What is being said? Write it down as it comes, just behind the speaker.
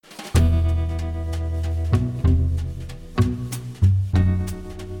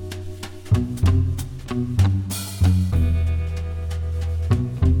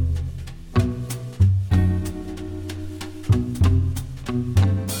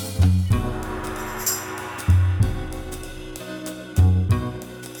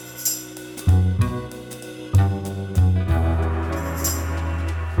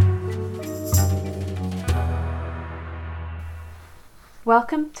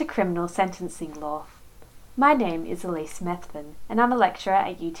Welcome to Criminal Sentencing Law. My name is Elise Methven and I'm a lecturer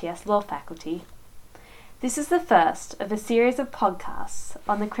at UTS Law Faculty. This is the first of a series of podcasts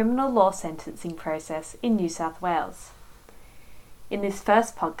on the criminal law sentencing process in New South Wales. In this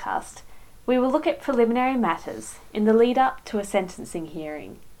first podcast, we will look at preliminary matters in the lead up to a sentencing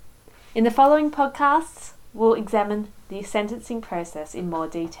hearing. In the following podcasts, we'll examine the sentencing process in more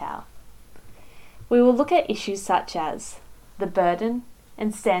detail. We will look at issues such as the burden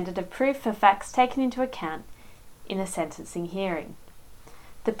and standard of proof for facts taken into account in a sentencing hearing,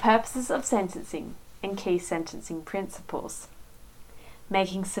 the purposes of sentencing and key sentencing principles,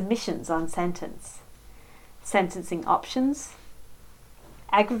 making submissions on sentence, sentencing options,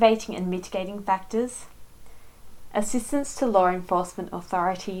 aggravating and mitigating factors, assistance to law enforcement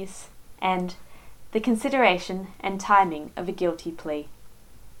authorities, and the consideration and timing of a guilty plea.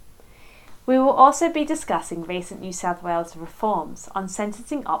 We will also be discussing recent New South Wales reforms on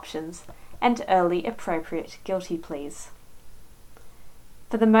sentencing options and early appropriate guilty pleas.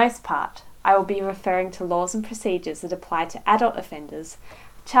 For the most part, I will be referring to laws and procedures that apply to adult offenders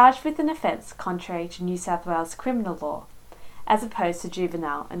charged with an offence contrary to New South Wales criminal law, as opposed to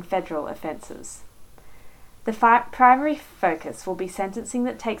juvenile and federal offences. The primary focus will be sentencing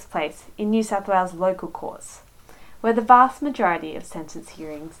that takes place in New South Wales local courts, where the vast majority of sentence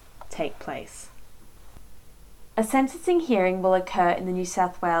hearings take place. A sentencing hearing will occur in the New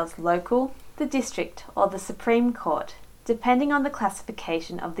South Wales local, the district or the Supreme Court, depending on the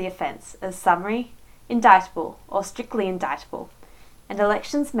classification of the offence as summary, indictable or strictly indictable, and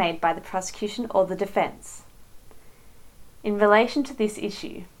elections made by the prosecution or the defence. In relation to this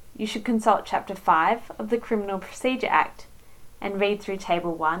issue, you should consult Chapter 5 of the Criminal Procedure Act and read through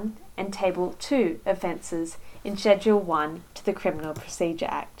Table 1 and Table 2 offences in Schedule 1 to the Criminal Procedure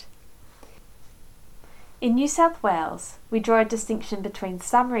Act. In New South Wales, we draw a distinction between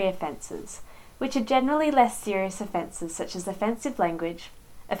summary offences, which are generally less serious offences such as offensive language,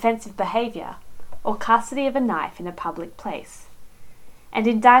 offensive behaviour, or custody of a knife in a public place, and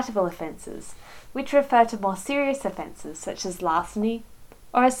indictable offences, which refer to more serious offences such as larceny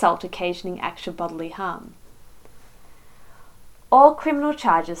or assault occasioning actual bodily harm. All criminal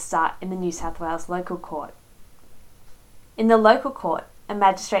charges start in the New South Wales local court. In the local court, a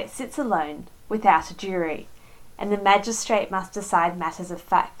magistrate sits alone without a jury, and the magistrate must decide matters of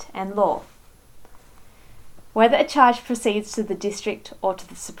fact and law. Whether a charge proceeds to the district or to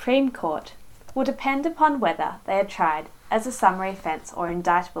the Supreme Court will depend upon whether they are tried as a summary offence or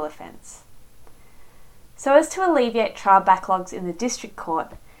indictable offence. So as to alleviate trial backlogs in the district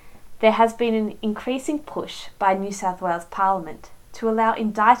court, there has been an increasing push by New South Wales Parliament to allow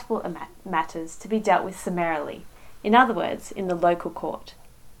indictable matters to be dealt with summarily, in other words, in the local court.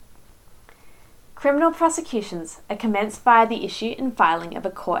 Criminal prosecutions are commenced via the issue and filing of a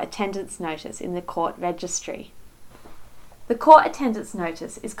court attendance notice in the court registry. The court attendance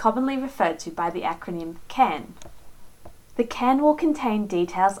notice is commonly referred to by the acronym CAN. The CAN will contain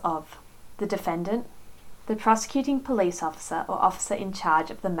details of the defendant, the prosecuting police officer or officer in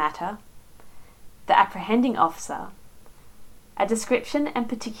charge of the matter, the apprehending officer, a description and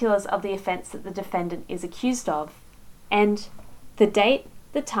particulars of the offence that the defendant is accused of, and the date,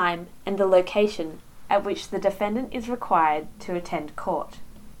 the time and the location at which the defendant is required to attend court.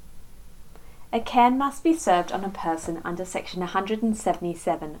 A CAN must be served on a person under Section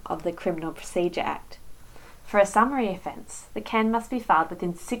 177 of the Criminal Procedure Act. For a summary offence, the CAN must be filed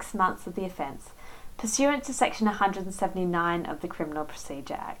within 6 months of the offence, pursuant to Section 179 of the Criminal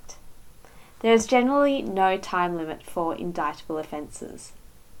Procedure Act. There is generally no time limit for indictable offences.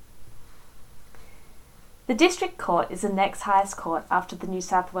 The District Court is the next highest court after the New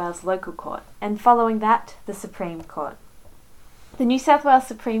South Wales Local Court, and following that, the Supreme Court. The New South Wales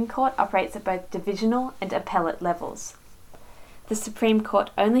Supreme Court operates at both divisional and appellate levels. The Supreme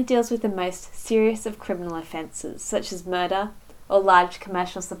Court only deals with the most serious of criminal offences, such as murder or large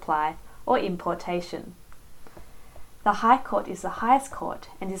commercial supply or importation. The High Court is the highest court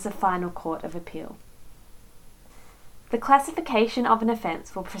and is the final court of appeal. The classification of an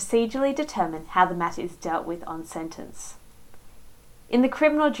offence will procedurally determine how the matter is dealt with on sentence. In the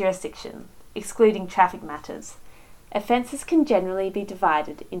criminal jurisdiction, excluding traffic matters, offences can generally be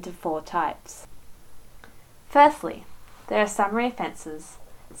divided into 4 types. Firstly, there are summary offences,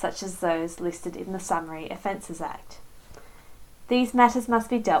 such as those listed in the Summary Offences Act. These matters must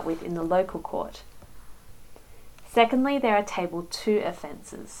be dealt with in the local court. Secondly, there are Table 2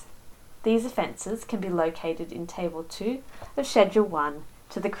 offences. These offences can be located in Table 2 of Schedule 1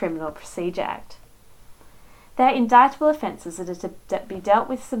 to the Criminal Procedure Act. They are indictable offences that are to be dealt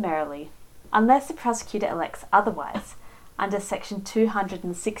with summarily, unless the prosecutor elects otherwise, under Section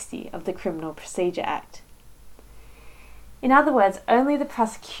 260 of the Criminal Procedure Act. In other words, only the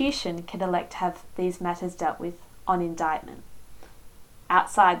prosecution can elect to have these matters dealt with on indictment,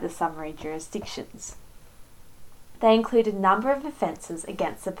 outside the summary jurisdictions. They include a number of offences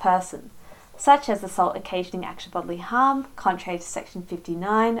against the person, such as assault occasioning actual bodily harm, contrary to Section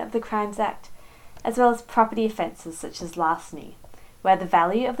 59 of the Crimes Act, as well as property offences such as larceny, where the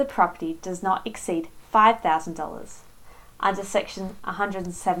value of the property does not exceed $5,000, under Section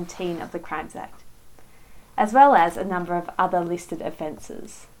 117 of the Crimes Act, as well as a number of other listed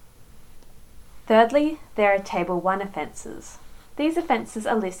offences. Thirdly, there are Table 1 offences. These offences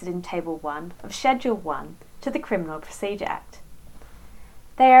are listed in Table 1 of Schedule 1 to the Criminal Procedure Act.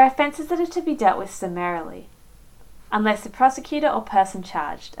 They are offences that are to be dealt with summarily, unless the prosecutor or person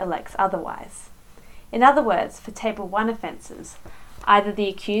charged elects otherwise. In other words, for Table 1 offences, either the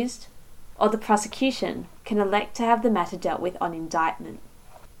accused or the prosecution can elect to have the matter dealt with on indictment.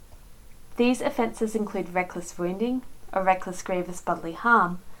 These offences include reckless wounding or reckless grievous bodily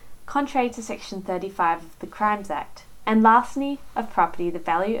harm, contrary to Section 35 of the Crimes Act, and larceny of property the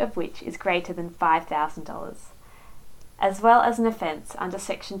value of which is greater than $5,000, as well as an offence under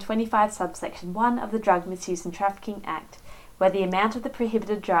Section 25 subsection 1 of the Drug Misuse and Trafficking Act, where the amount of the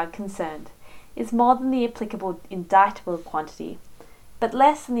prohibited drug concerned is more than the applicable indictable quantity, but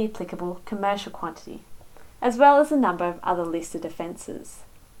less than the applicable commercial quantity, as well as a number of other listed offences.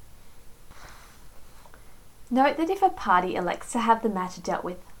 Note that if a party elects to have the matter dealt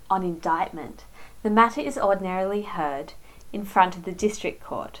with on indictment, the matter is ordinarily heard in front of the district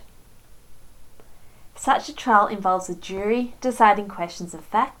court. Such a trial involves a jury deciding questions of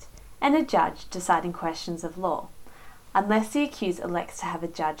fact and a judge deciding questions of law, unless the accused elects to have a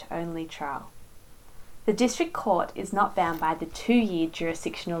judge-only trial. The district court is not bound by the 2-year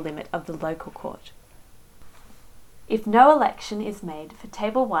jurisdictional limit of the local court. If no election is made for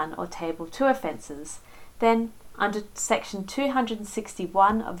Table 1 or Table 2 offences, then, under Section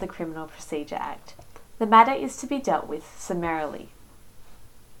 261 of the Criminal Procedure Act, the matter is to be dealt with summarily.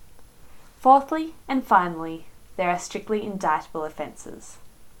 Fourthly and finally, there are strictly indictable offences.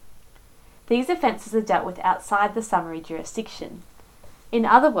 These offences are dealt with outside the summary jurisdiction. In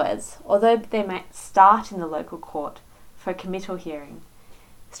other words, although they might start in the local court for a committal hearing,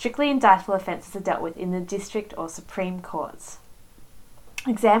 strictly indictable offences are dealt with in the district or Supreme Courts.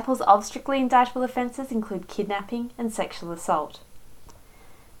 Examples of strictly indictable offences include kidnapping and sexual assault.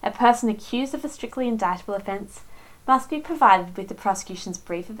 A person accused of a strictly indictable offence must be provided with the prosecution's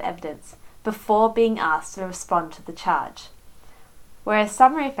brief of evidence before being asked to respond to the charge, whereas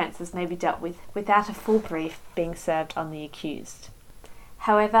summary offences may be dealt with without a full brief being served on the accused.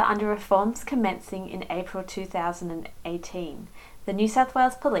 However, under reforms commencing in April 2018, the New South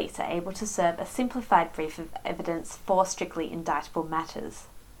Wales Police are able to serve a simplified brief of evidence for strictly indictable matters.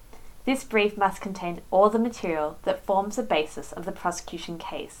 This brief must contain all the material that forms the basis of the prosecution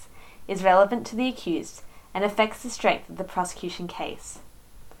case, is relevant to the accused, and affects the strength of the prosecution case.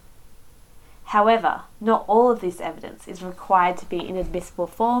 However, not all of this evidence is required to be in admissible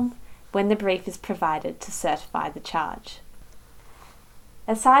form when the brief is provided to certify the charge.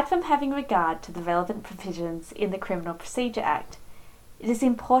 Aside from having regard to the relevant provisions in the Criminal Procedure Act, it is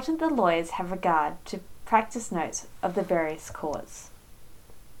important that lawyers have regard to practice notes of the various courts.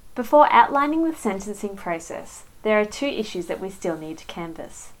 Before outlining the sentencing process, there are 2 issues that we still need to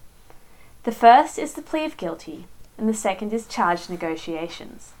canvass. The first is the plea of guilty, and the second is charge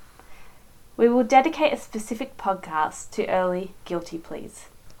negotiations. We will dedicate a specific podcast to early guilty pleas.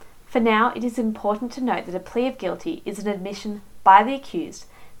 For now, it is important to note that a plea of guilty is an admission by the accused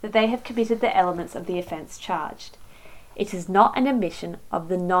that they have committed the elements of the offence charged. It is not an admission of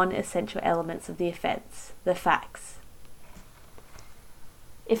the non-essential elements of the offence, the facts.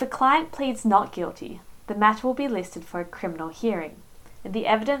 If a client pleads not guilty, the matter will be listed for a criminal hearing, and the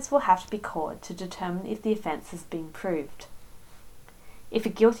evidence will have to be called to determine if the offence has been proved. If a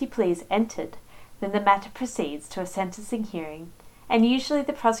guilty plea is entered, then the matter proceeds to a sentencing hearing, and usually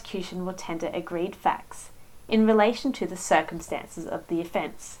the prosecution will tender agreed facts in relation to the circumstances of the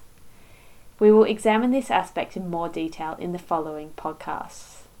offence. We will examine this aspect in more detail in the following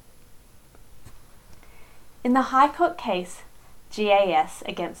podcasts. In the High Court case GAS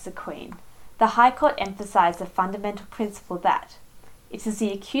against the Queen, the High Court emphasised the fundamental principle that it is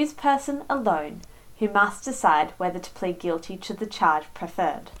the accused person alone who must decide whether to plead guilty to the charge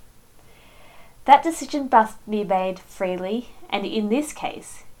preferred. That decision must be made freely, and in this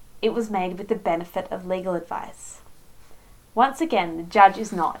case, it was made with the benefit of legal advice. Once again, the judge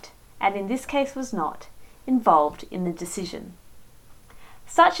is not, and in this case was not, involved in the decision.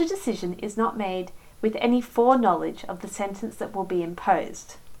 Such a decision is not made with any foreknowledge of the sentence that will be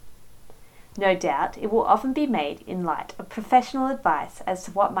imposed. No doubt, it will often be made in light of professional advice as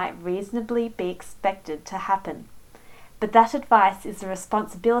to what might reasonably be expected to happen, but that advice is the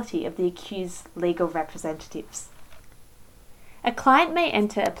responsibility of the accused's legal representatives. A client may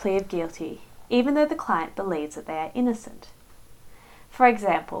enter a plea of guilty even though the client believes that they are innocent. For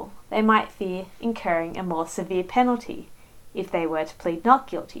example, they might fear incurring a more severe penalty if they were to plead not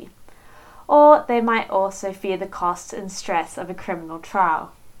guilty, or they might also fear the costs and stress of a criminal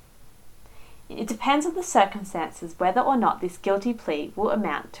trial. It depends on the circumstances whether or not this guilty plea will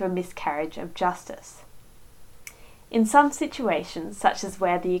amount to a miscarriage of justice. In some situations, such as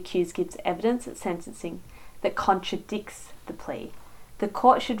where the accused gives evidence at sentencing that contradicts the plea, the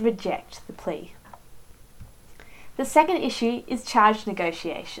court should reject the plea. The second issue is charge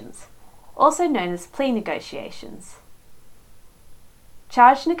negotiations, also known as plea negotiations.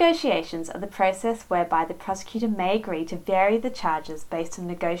 Charge negotiations are the process whereby the prosecutor may agree to vary the charges based on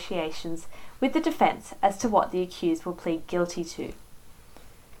negotiations with the defence as to what the accused will plead guilty to.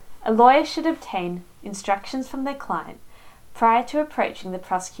 A lawyer should obtain instructions from their client prior to approaching the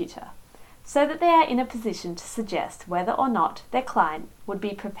prosecutor, so that they are in a position to suggest whether or not their client would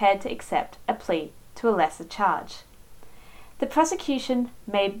be prepared to accept a plea to a lesser charge. The prosecution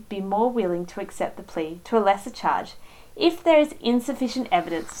may be more willing to accept the plea to a lesser charge if there is insufficient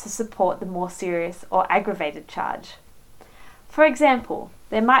evidence to support the more serious or aggravated charge. For example,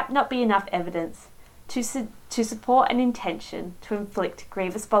 there might not be enough evidence to support an intention to inflict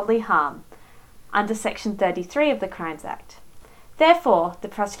grievous bodily harm under Section 33 of the Crimes Act. Therefore, the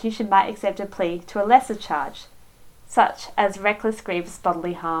prosecution might accept a plea to a lesser charge, such as reckless grievous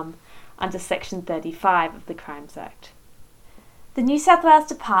bodily harm under Section 35 of the Crimes Act. The New South Wales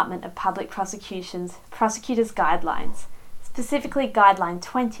Department of Public Prosecution's Prosecutors Guidelines, specifically Guideline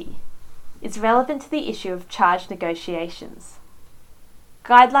 20, is relevant to the issue of charge negotiations.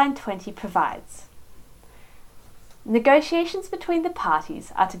 Guideline 20 provides: negotiations between the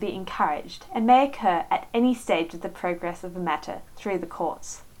parties are to be encouraged and may occur at any stage of the progress of a matter through the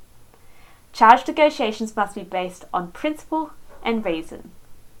courts. Charge negotiations must be based on principle and reason,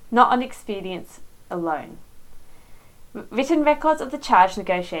 not on expedience alone. Written records of the charge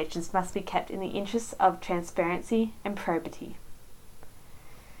negotiations must be kept in the interests of transparency and probity.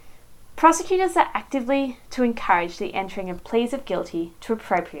 Prosecutors are actively to encourage the entering of pleas of guilty to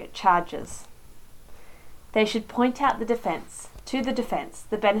appropriate charges. They should point out to the defence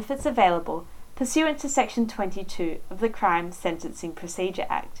the benefits available pursuant to Section 22 of the Crime Sentencing Procedure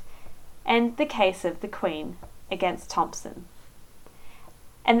Act and the case of the Queen against Thompson,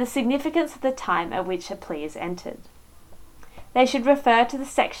 and the significance of the time at which a plea is entered. They should refer to the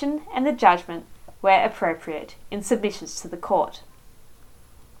section and the judgment, where appropriate, in submissions to the court.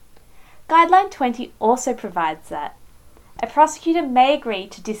 Guideline 20 also provides that a prosecutor may agree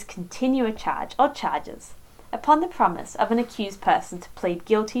to discontinue a charge or charges upon the promise of an accused person to plead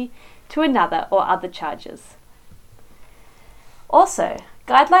guilty to another or other charges. Also,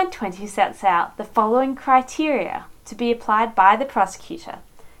 Guideline 20 sets out the following criteria to be applied by the prosecutor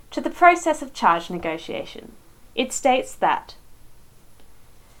to the process of charge negotiation. It states that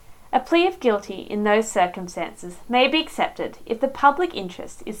a plea of guilty in those circumstances may be accepted if the public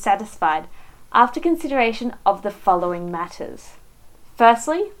interest is satisfied after consideration of the following matters.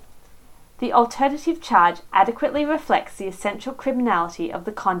 Firstly, the alternative charge adequately reflects the essential criminality of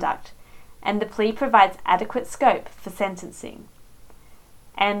the conduct and the plea provides adequate scope for sentencing.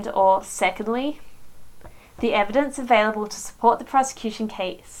 And/or secondly, the evidence available to support the prosecution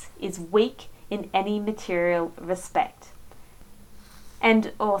case is weak in any material respect.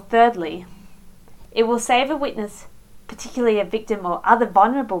 And/or thirdly, it will save a witness, particularly a victim or other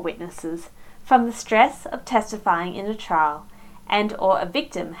vulnerable witnesses, from the stress of testifying in a trial, and/or a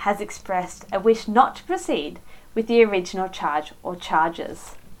victim has expressed a wish not to proceed with the original charge or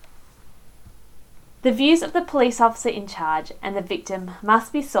charges. The views of the police officer in charge and the victim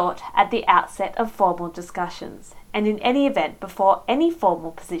must be sought at the outset of formal discussions, and in any event before any formal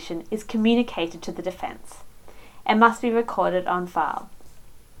position is communicated to the defence, and must be recorded on file.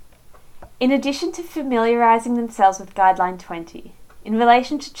 In addition to familiarising themselves with Guideline 20, in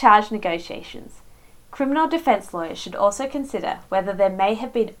relation to charge negotiations, criminal defence lawyers should also consider whether there may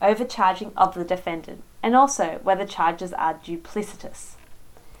have been overcharging of the defendant, and also whether charges are duplicitous.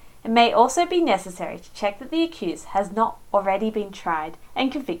 It may also be necessary to check that the accused has not already been tried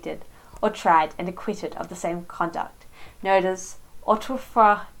and convicted, or tried and acquitted of the same conduct, known as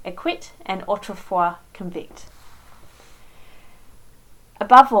autrefois acquit and autrefois convict.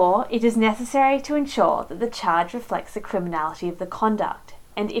 Above all, it is necessary to ensure that the charge reflects the criminality of the conduct,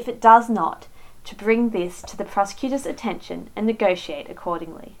 and if it does not, to bring this to the prosecutor's attention and negotiate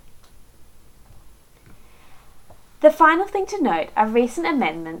accordingly. The final thing to note are recent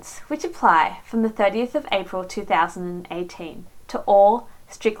amendments which apply from the 30th of April 2018 to all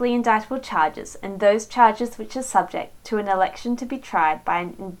strictly indictable charges and those charges which are subject to an election to be tried by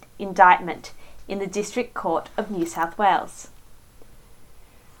an indictment in the District Court of New South Wales.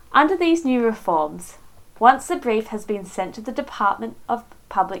 Under these new reforms, once the brief has been sent to the Department of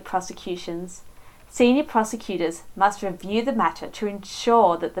Public Prosecutions, senior prosecutors must review the matter to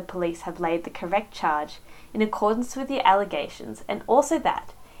ensure that the police have laid the correct charge in accordance with the allegations, and also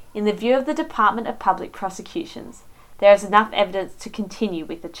that, in the view of the Department of Public Prosecutions, there is enough evidence to continue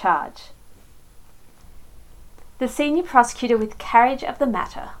with the charge. The senior prosecutor with carriage of the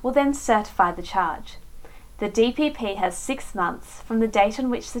matter will then certify the charge. The DPP has 6 months from the date on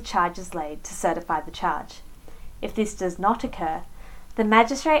which the charge is laid to certify the charge. If this does not occur, the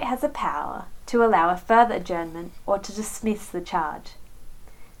magistrate has the power to allow a further adjournment or to dismiss the charge.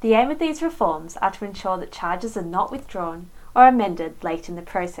 The aim of these reforms are to ensure that charges are not withdrawn or amended late in the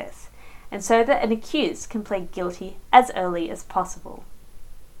process, and so that an accused can plead guilty as early as possible.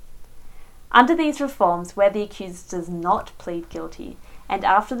 Under these reforms, where the accused does not plead guilty, and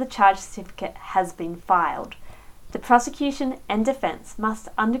after the charge certificate has been filed, the prosecution and defence must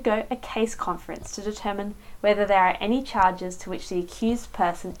undergo a case conference to determine whether there are any charges to which the accused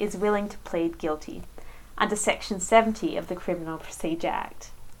person is willing to plead guilty, under Section 70 of the Criminal Procedure Act.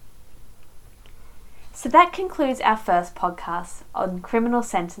 So that concludes our first podcast on criminal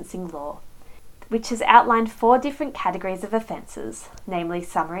sentencing law, which has outlined 4 different categories of offences, namely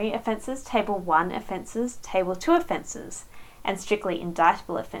summary offences, Table 1 offences, Table 2 offences, and strictly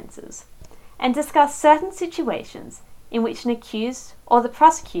indictable offences, and discuss certain situations in which an accused or the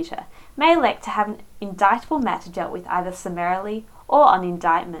prosecutor may elect to have an indictable matter dealt with either summarily or on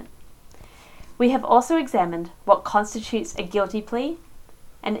indictment. We have also examined what constitutes a guilty plea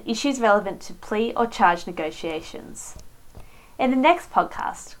and issues relevant to plea or charge negotiations. In the next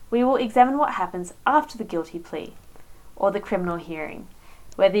podcast, we will examine what happens after the guilty plea, or the criminal hearing,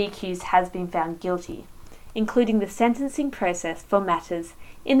 where the accused has been found guilty, including the sentencing process for matters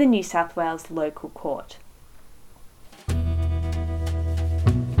in the New South Wales local court.